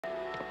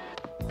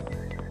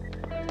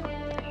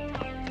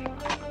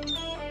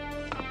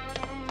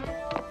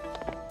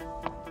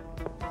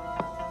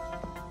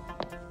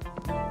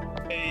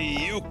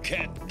You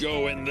can't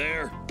go in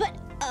there. But,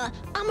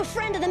 I'm a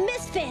friend of the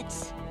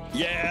Misfits.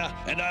 Yeah,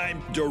 and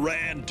I'm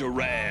Duran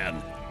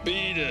Duran.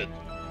 Beat it.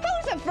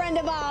 Who's a friend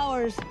of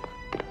ours?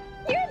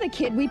 You're the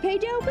kid we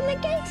paid to open the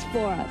gates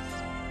for us.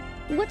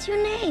 What's your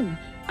name?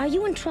 Are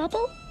you in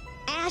trouble?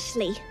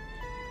 Ashlee.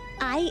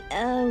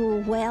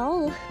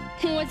 Well...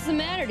 What's the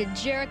matter? Did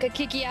Jerica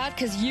kick you out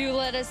because you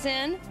let us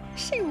in?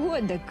 She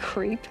would, the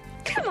creep.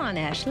 Come on,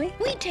 Ashlee.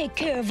 We take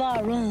care of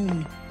our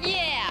own.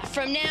 Yeah,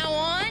 from now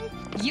on,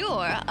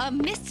 you're a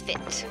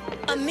misfit.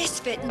 A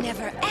misfit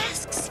never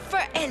asks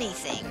for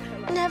anything.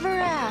 Never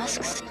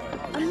asks.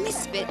 A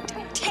misfit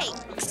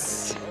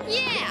takes.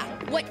 Yeah,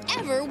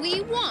 whatever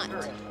we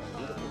want.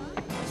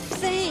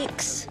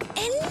 Thanks.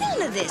 And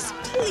none of this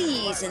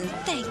please and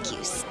thank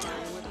you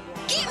stuff.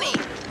 Gimme!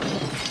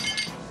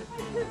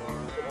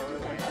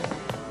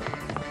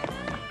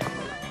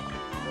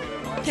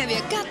 Have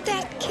you got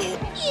that, kid?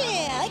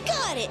 Yeah.